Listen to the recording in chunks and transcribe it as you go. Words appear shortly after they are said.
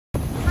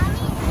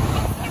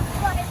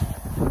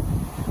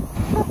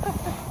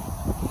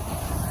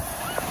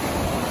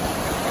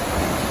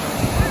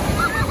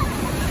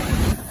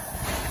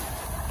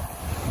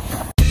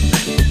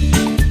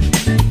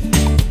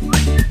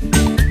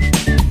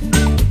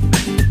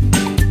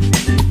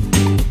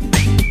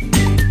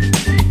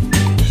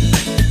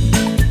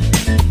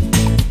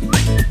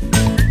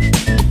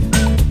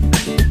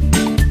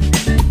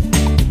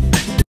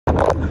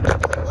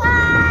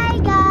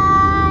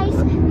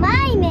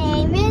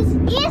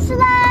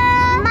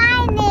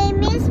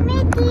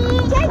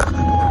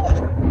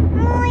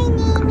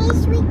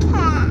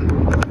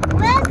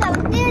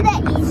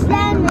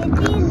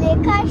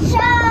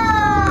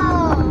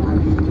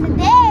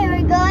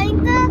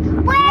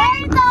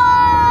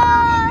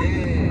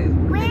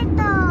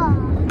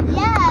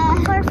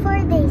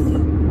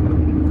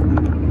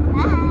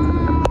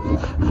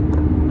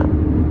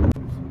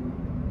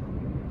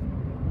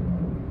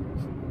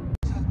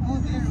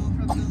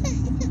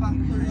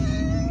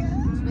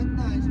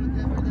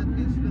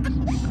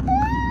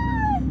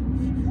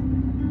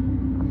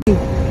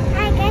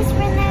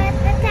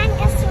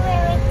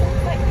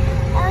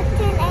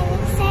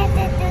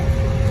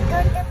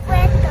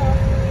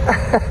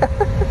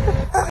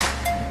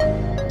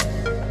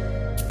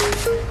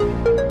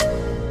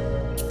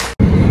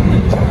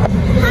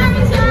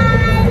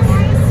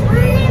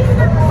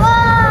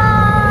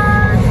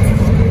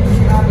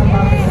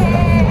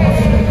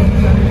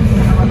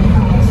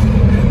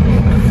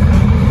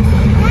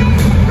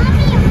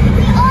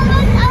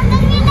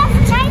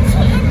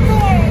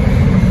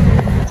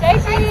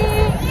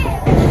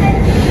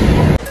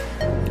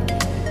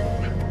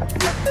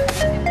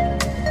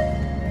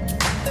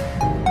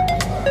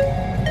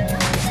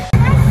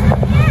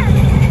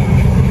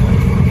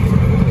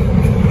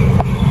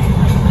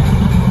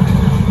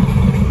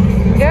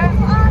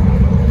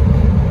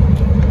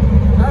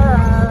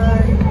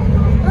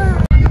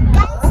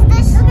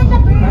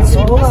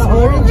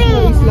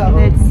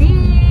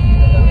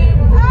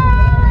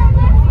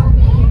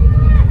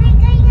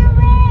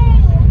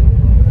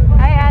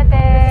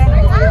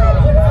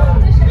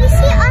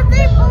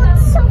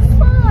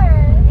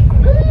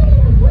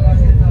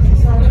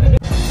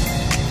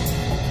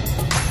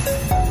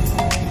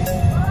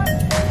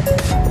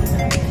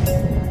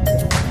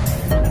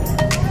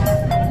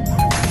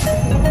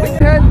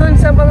dun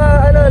sa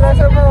mga ano,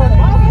 nasa mo.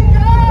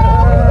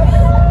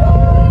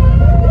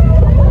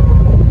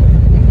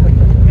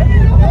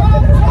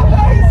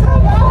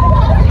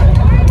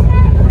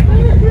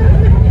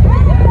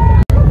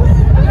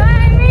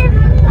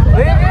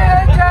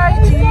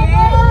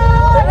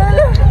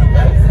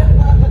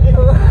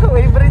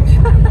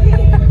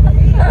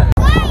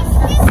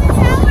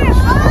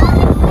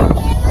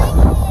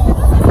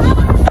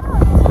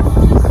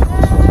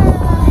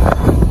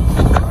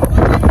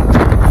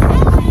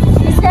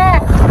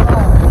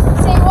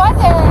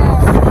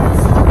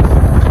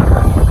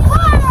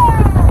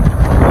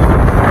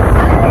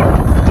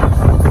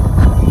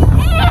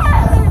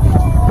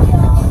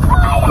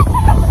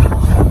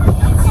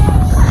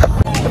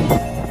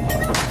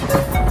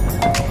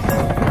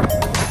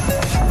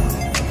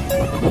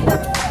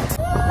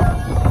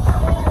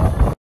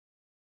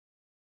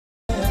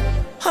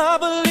 I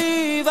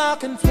believe I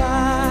can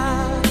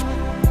fly.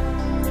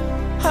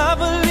 I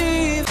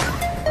believe.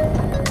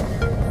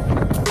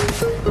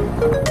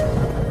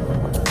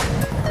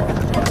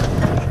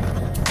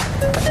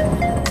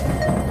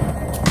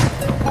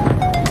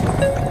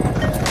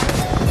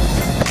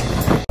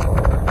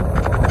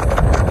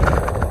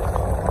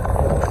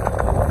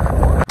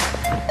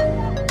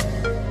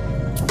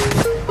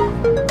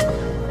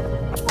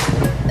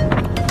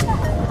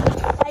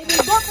 I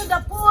will go to the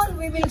pool.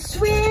 We will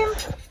swim.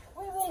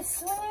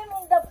 Swim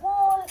in the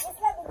pool. It's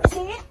like,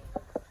 see?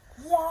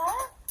 Yeah?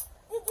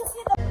 Did you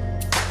see the...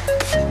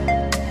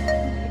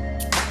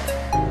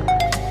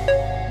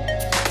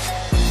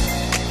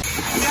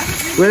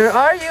 Where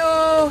are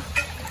you?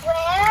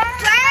 Where?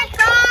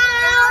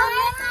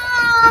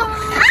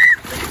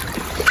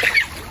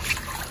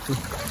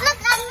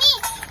 Look at me.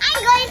 I'm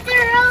going to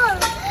roll.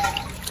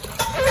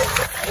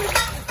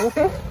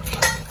 Okay.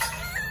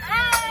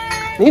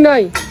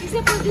 Ninay.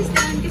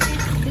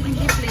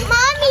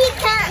 Mommy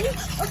can.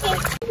 Okay.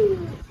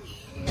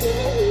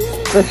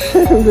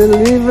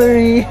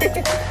 Delivery.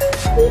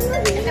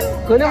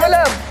 Kunin mo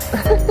lang.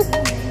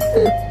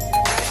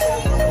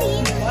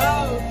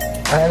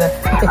 Ano?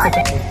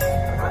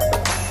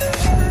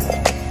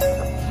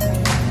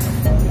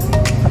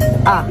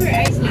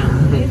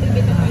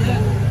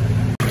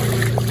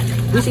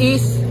 This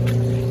is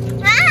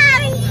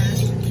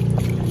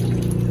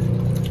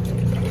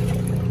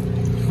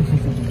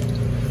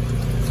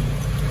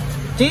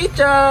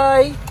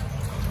Chichay.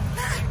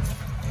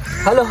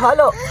 Halo,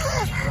 halo.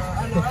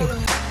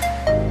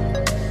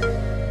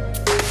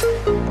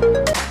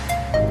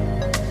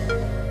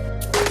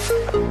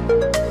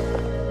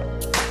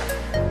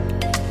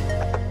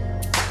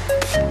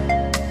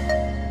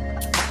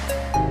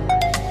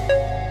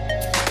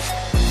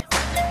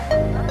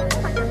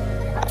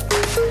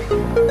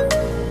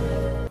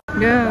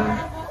 Go.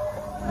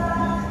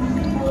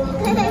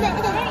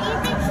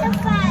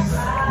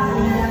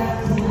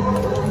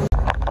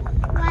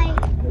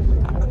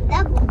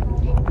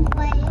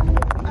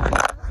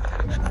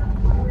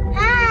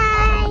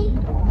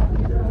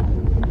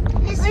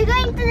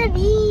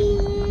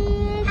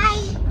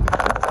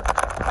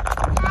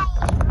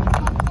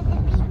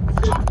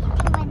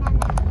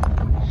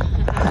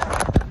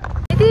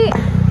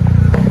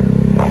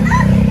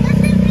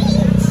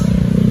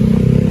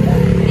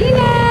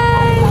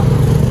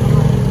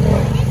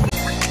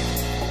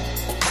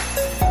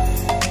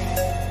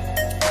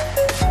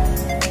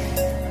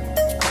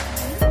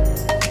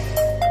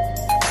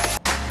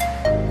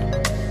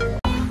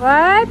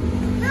 What?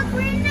 Look,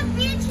 we're in the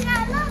beach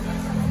now. Look.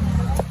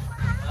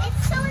 It's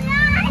so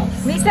nice.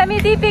 Miss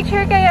Amity,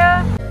 picture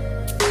kayo.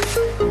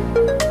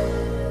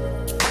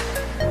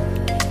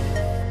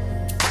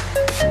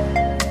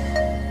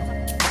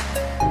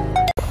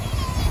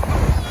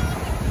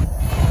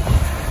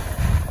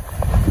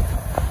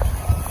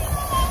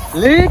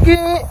 Liki!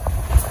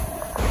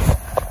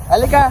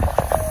 Halika!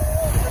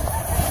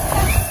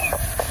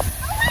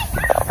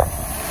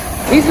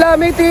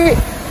 Islamity!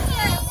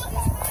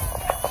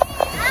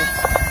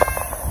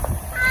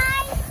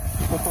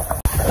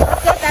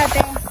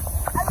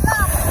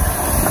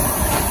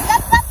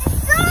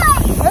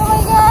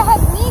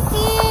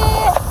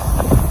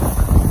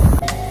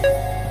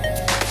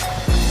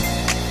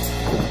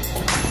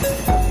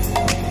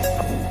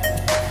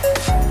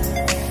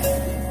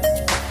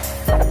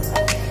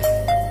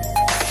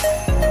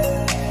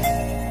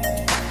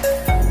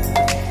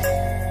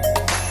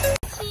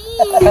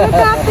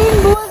 Kapin,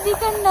 buldi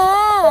ka na.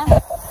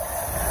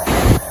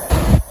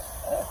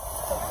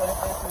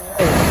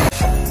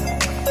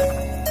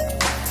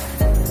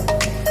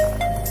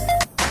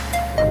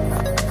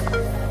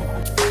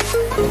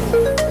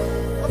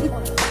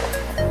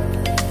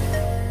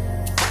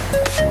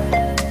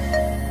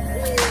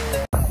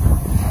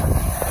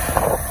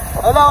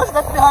 Hello, what's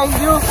that behind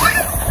you?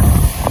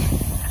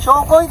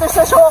 Shokoy, there's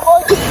a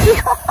Shokoy!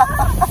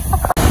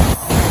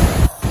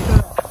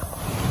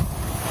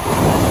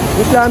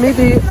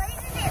 Islamity!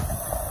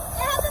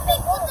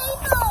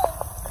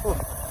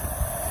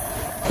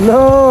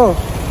 No!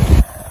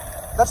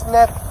 That's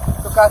net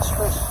to catch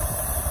fish.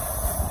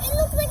 It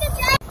looks like a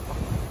giant.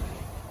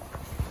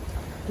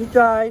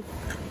 Chichay!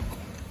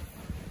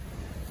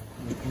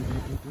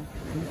 Standing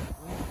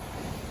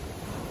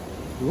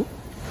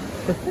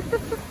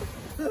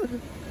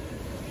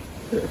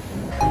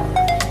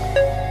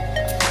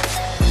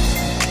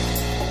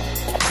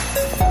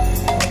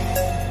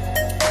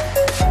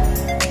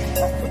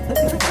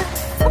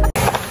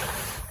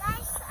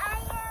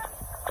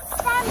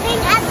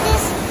at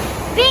this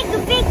big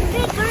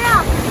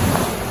rock.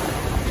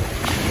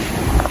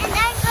 And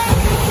I'm going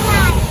to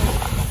fly.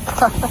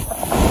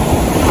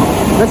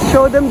 Let's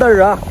show them the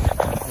rock.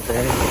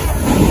 Okay.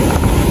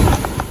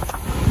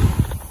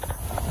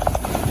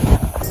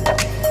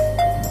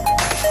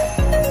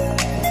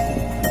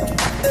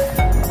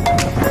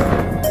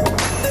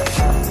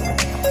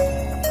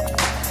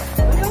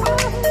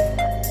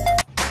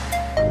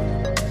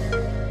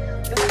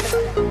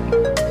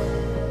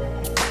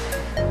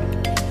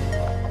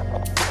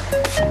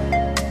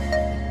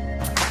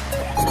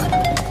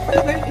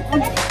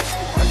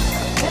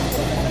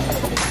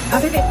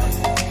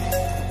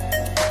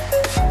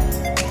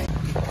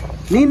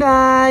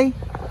 Ninay!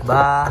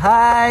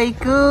 Bahay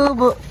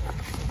kubo!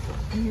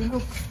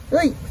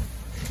 Uy!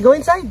 Go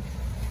inside!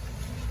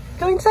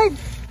 Go inside!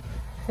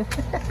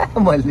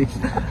 Malis.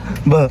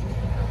 Ba?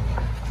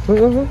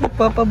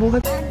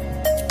 Papabuhat.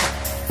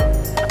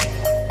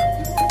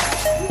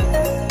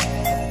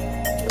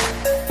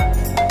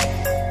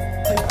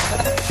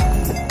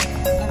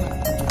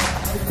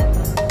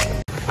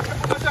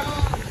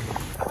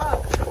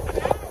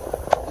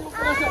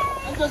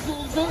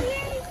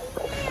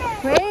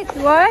 Wait,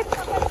 what?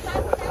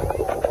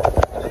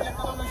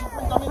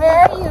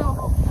 Where are you?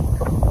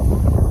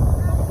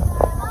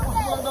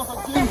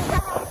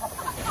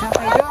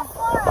 Okay, go.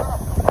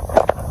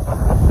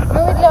 Go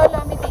with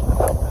Lolo, Miti.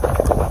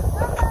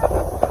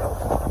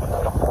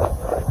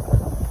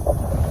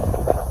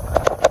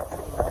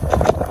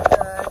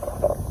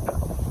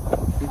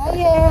 Oh,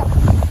 yeah.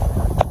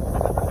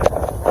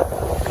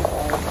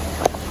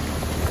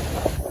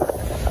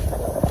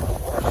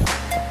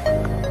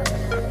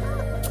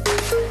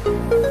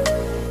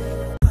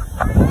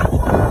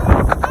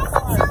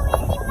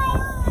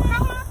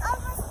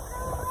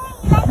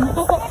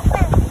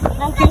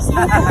 Like your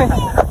slipper.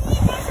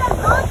 There's a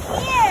boat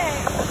here.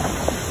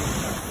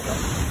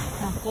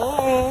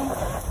 Okay,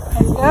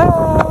 let's go.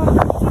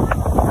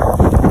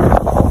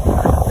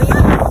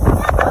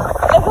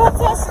 The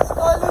goddess is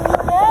calling you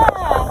na.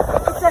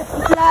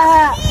 Isla.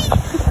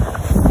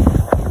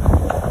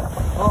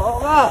 Oo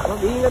nga,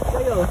 mag-ingat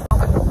kayo.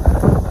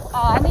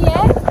 Ano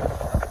yan?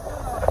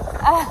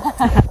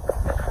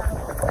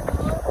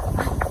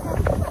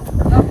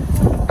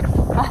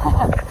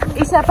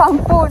 Isa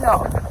pang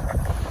puno.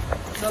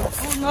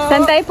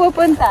 Saan tayo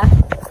pupunta?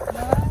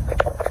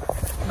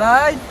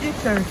 Bye,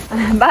 teacher.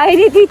 Bahay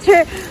ni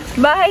teacher.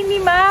 Bahay ni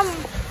ma'am.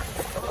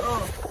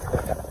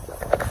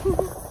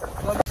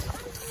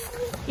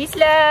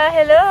 Isla,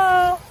 hello.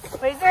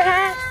 Where's your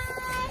hand?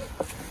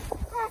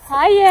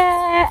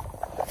 Hiya.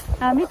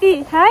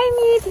 Miti. Hi,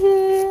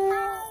 Miti.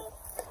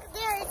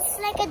 There, it's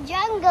like a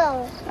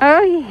jungle.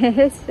 Oh,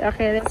 yes.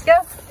 Okay, let's go.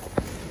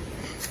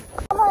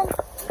 Come on.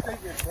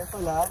 Yan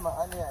pala,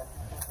 ano yan?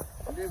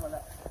 Hindi, wala.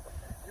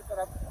 You can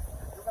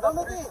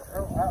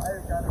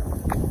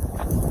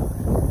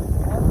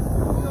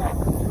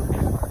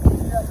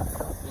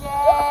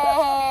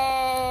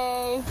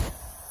Yay!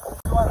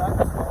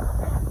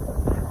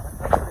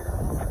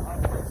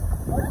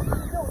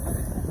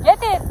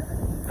 Get it!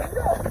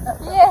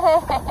 Yeah!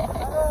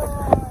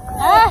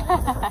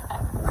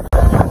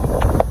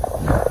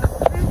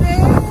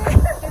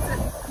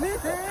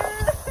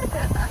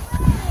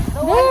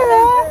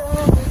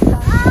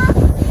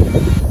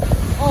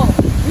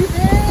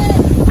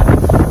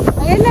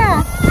 Ayan na!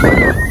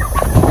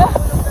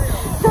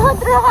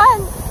 Don't run!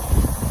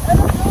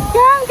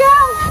 Come,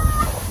 come!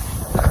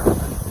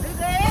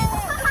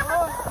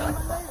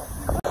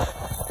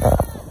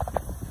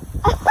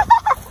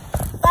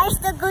 Guys,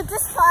 the goat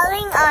is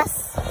following us.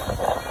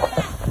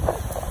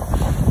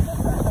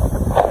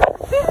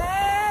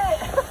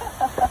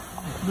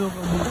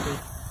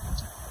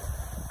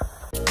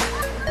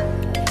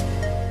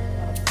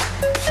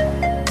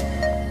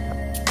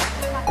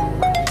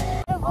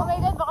 Oh my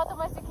God, baka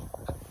tumasik.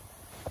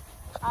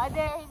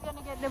 There, he's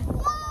gonna get the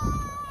book.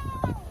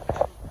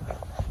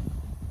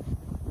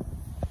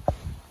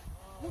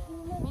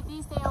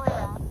 Miti, stay away,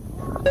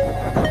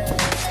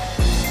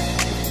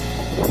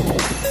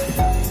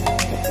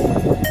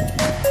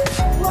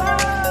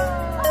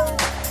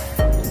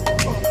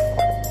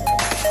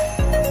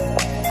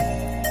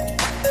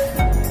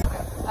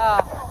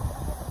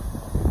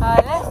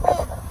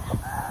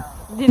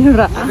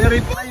 Dinura.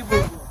 Very playful.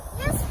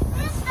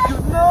 You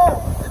know,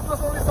 it was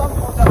only some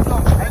for that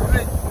song. I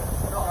drink.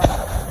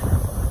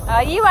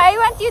 I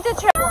want you to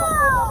try.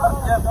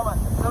 Yeah, come on.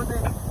 So they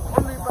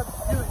only, but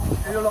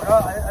you look. I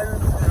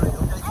will do it.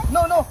 Okay.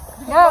 No.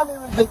 Go. Only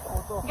will take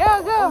photo.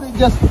 Go. Only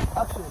just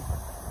action.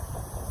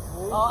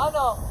 Oh,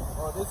 ano?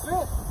 Oh, that's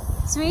it.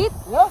 Sweet?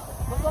 Yeah.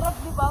 Masarap,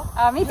 di ba?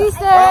 Miti's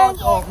turn.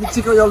 Oh,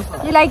 Mexico also.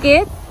 You like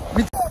it?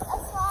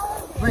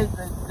 Wait.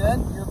 Then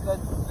you can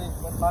drink.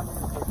 But mommy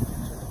will take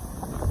picture.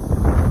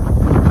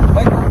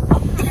 Wait.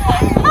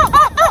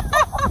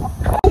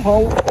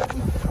 how?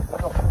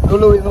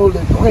 Lolo will hold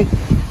it. Okay.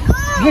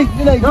 Great,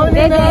 Ninay. Go,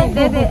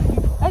 Dede.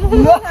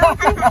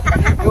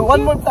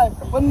 One more time.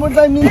 One more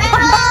time, Ninay.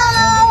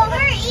 Oh,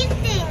 we're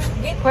eating.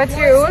 What's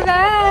your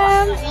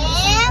ulam?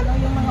 And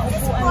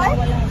pork.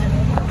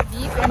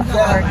 Beef and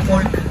pork.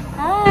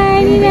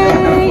 Hi,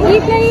 Ninay.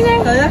 Eat na,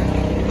 Ninay.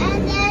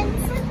 And then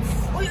fruits.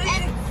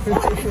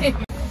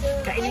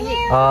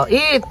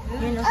 Eat!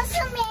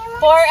 Also,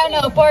 Pour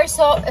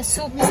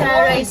soup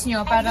sa rice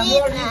nyo. Parang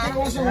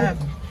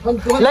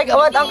Like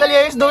what Uncle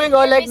Yeye is doing,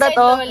 oh, like that,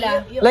 oh.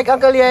 Like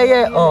Uncle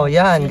Yeye. Oh,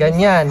 yan,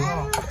 ganyan.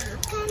 can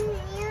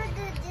you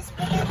do this?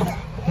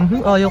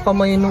 Oh, yung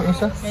kamay nung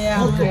isa.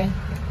 okay.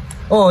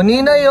 Oh,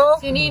 Ninay, oh.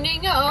 Si Ninay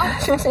nga, oh.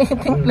 She's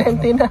eating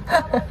plenty na.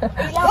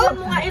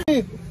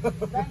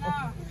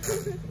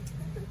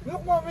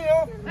 Look, mommy,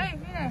 oh. Hey,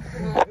 Ninay.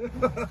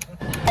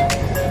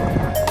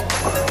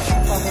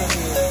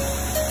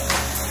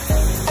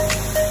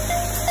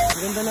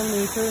 Ganda ng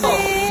nature, no?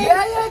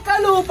 Yeye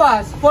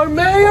Calupas for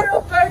Mayor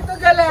of Puerto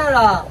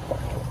Galera.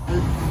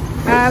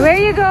 Where are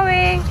you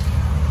going?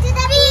 To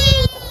the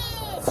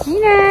beach.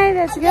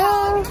 Ninay, let's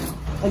go.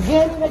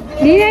 Again and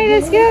again. Ninay,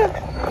 let's go.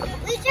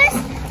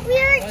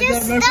 We're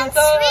just done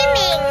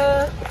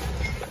swimming.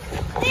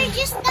 We're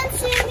just done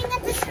swimming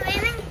at the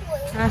swimming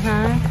pool.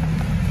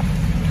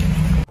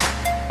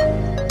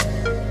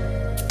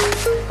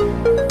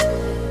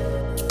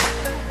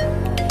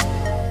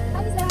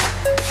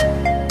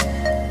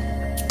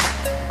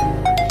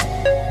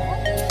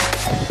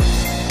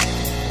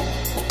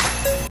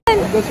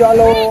 The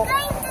shallow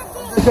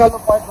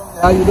part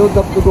of the you don't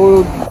have to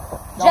go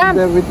down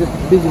there with the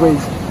big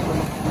waves.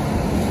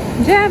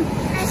 Jump.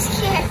 I'm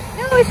scared.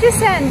 No, it's just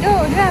sand. Go,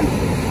 jump.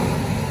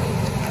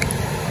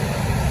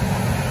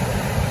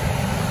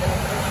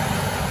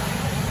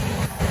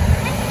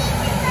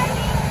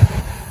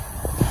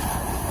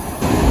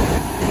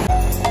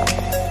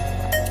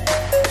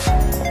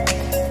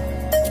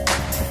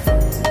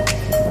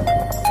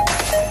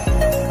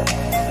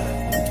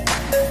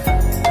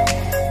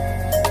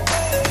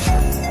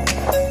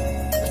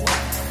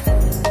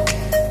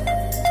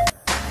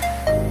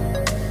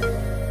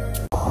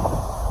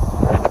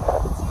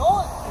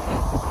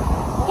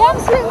 Come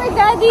swim with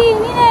Daddy.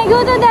 Ninay, go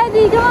to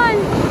Daddy. Come on.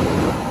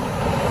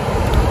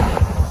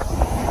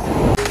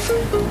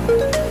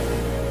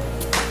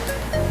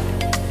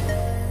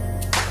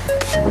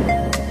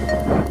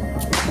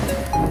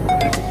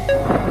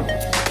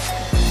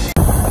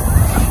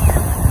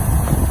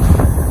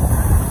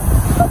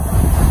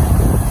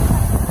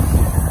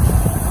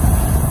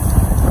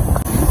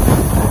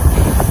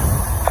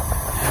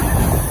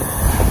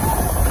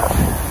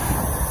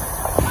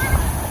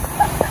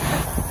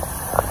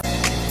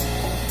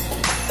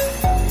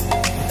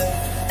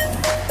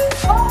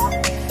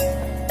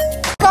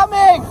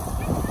 Coming!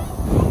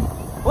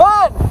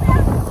 One,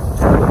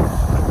 two,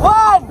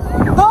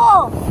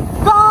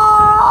 go!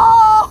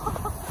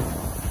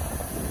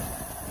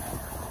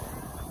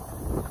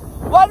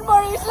 One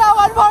more, Isla,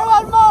 one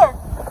more!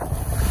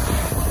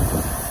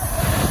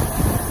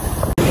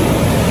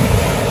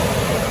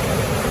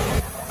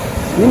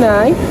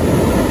 Ninay,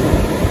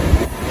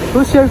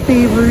 who's your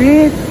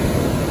favorite?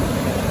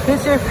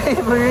 Who's your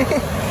favorite?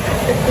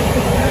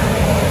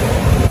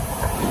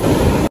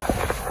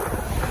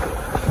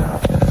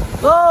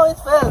 Oh, it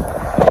fell. I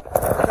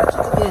catch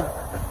it again.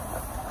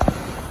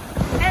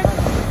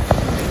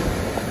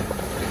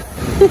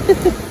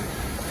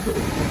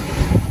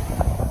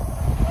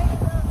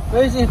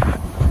 Where is it?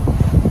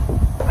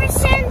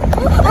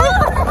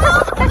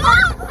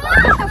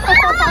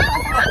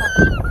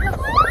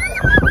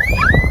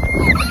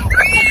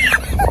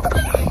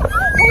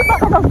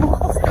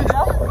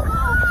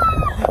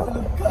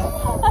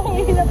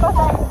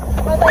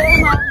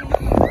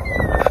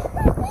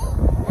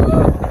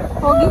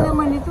 Pogi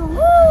naman ito.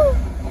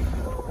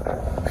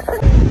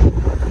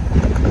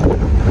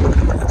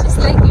 Just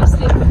like your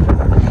slipper.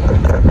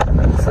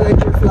 It's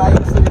like you're flying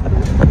slipper.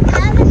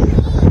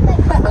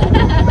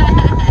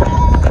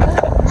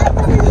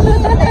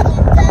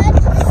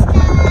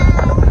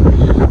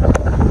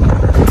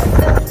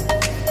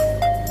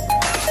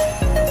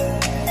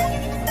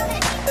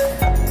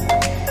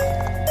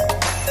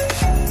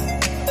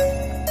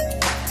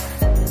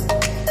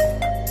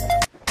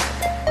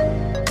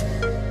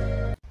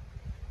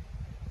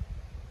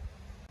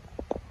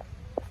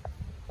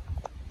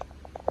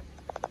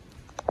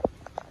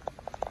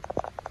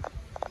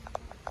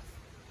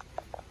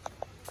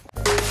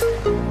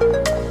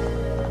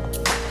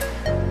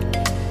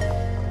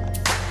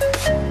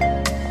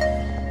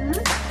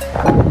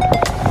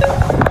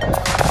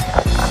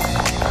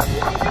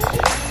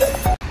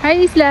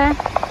 Hi, Isla.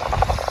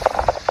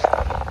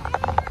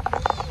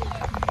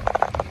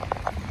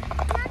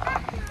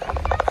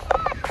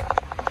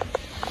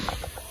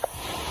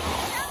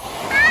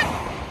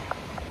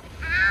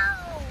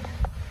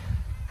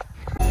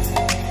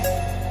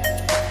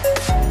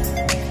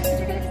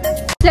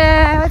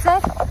 What's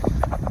that?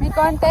 May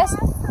contest?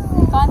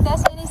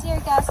 Contest? It is your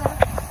castle.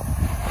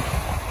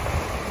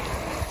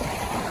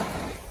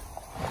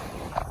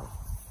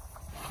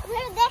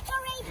 We're the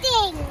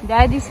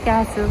Daddy's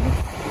castle.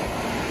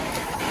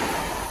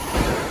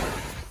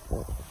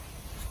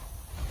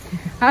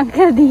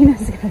 Uncle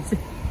Dina's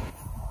castle.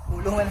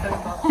 Ulungan sa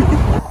rin ba?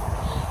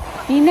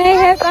 Ninay,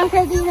 help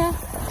Uncle Dina.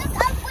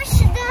 I'll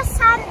push the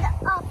sand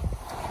up.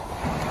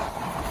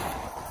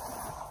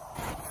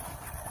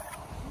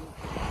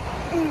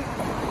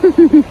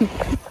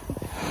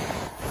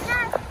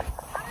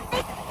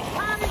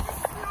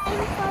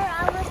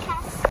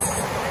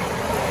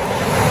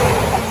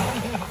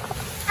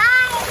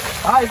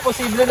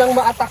 Imposible lang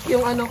ma-attack yung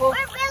ano ko.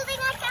 We're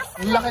building a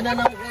castle. Ang laki na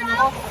ng ano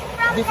ko.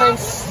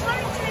 Defense.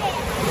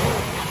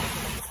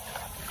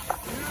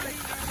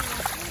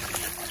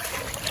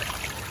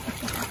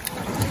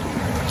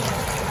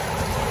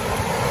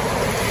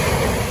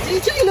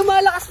 DJ,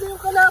 lumalakas na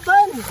yung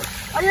kalaban.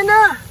 Ayan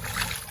na.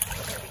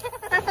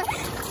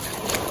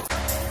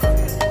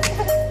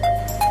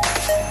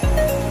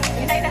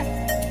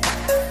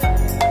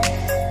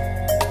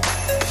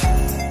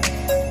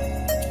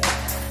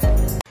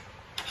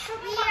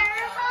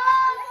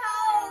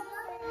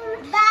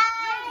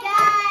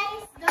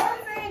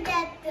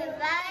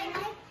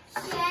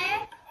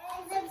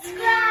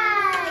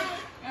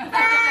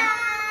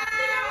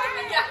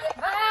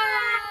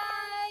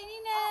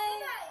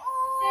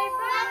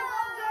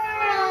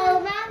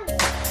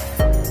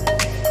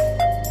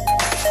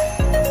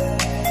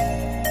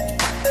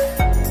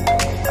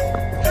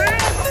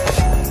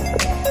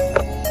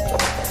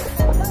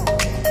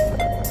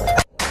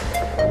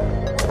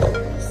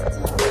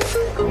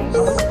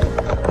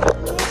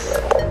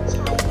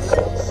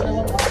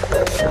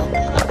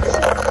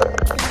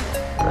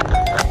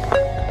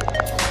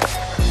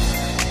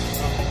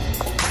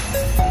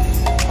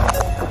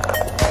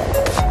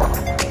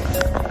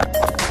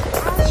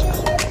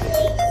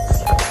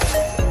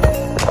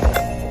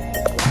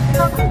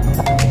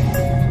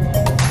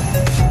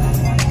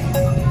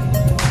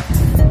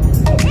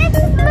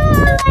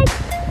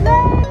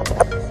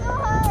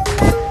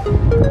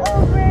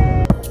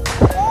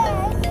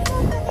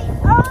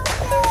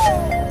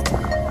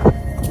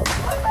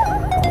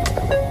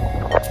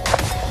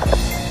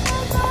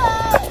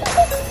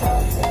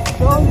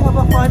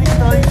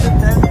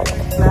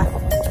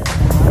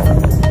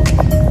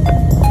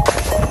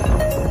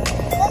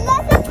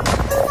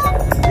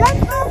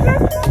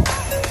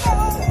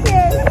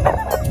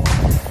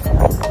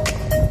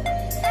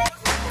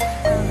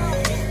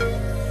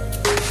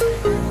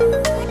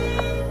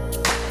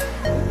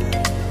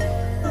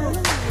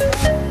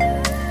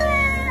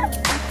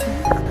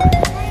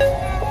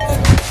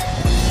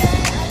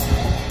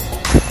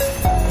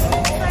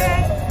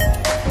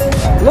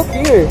 Look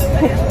here.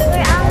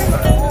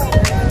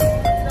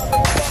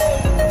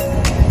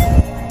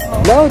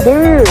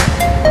 Louder.